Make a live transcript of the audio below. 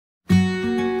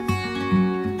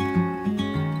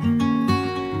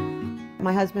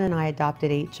My husband and I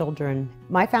adopted 8 children.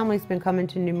 My family's been coming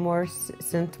to Nemours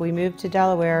since we moved to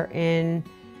Delaware in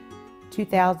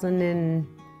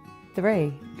 2003.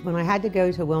 When I had to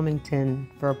go to Wilmington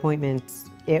for appointments,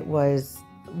 it was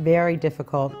very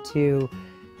difficult to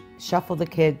shuffle the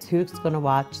kids, who's going to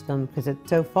watch them, because it's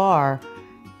so far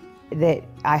that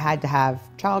I had to have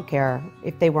childcare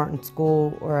if they weren't in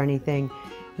school or anything.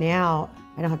 Now,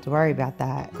 I don't have to worry about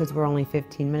that because we're only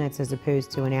 15 minutes as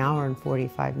opposed to an hour and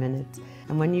 45 minutes.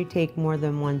 And when you take more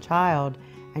than one child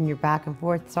and you're back and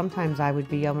forth, sometimes I would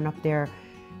be going up there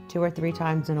 2 or 3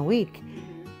 times in a week.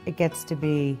 It gets to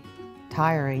be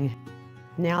tiring.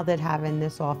 Now that having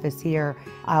this office here,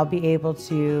 I'll be able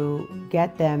to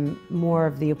get them more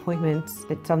of the appointments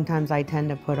that sometimes I tend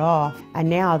to put off. And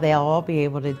now they'll all be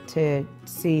able to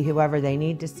see whoever they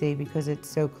need to see because it's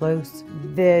so close.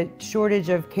 The shortage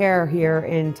of care here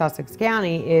in Sussex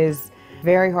County is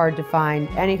very hard to find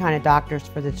any kind of doctors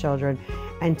for the children.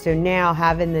 And so now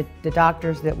having the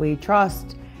doctors that we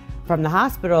trust from the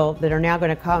hospital that are now going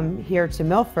to come here to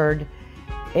Milford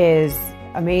is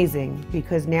amazing,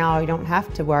 because now I don't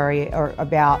have to worry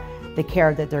about the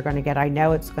care that they're going to get. I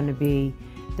know it's going to be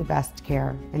the best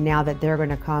care. And now that they're going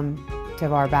to come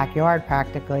to our backyard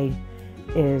practically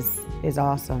is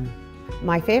awesome.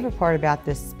 My favorite part about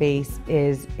this space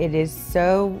is it is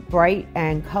so bright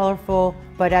and colorful,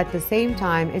 but at the same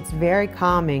time it's very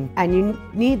calming, and you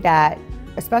need that,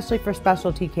 especially for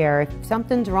specialty care. If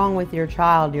something's wrong with your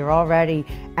child, you're already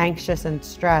anxious and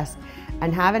stressed,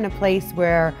 and having a place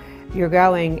where you're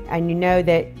going and you know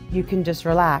that you can just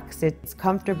relax. It's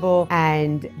comfortable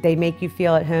and they make you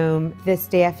feel at home. The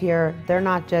staff here, they're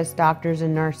not just doctors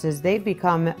and nurses. They've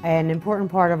become an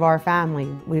important part of our family.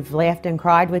 We've laughed and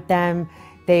cried with them.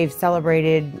 They've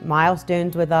celebrated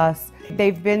milestones with us.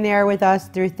 They've been there with us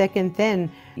through thick and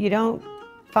thin. You don't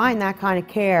find that kind of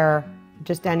care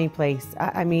just any place.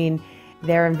 I mean,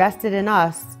 they're invested in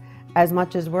us as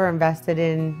much as we're invested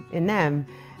in them.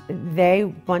 They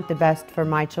want the best for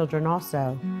my children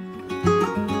also.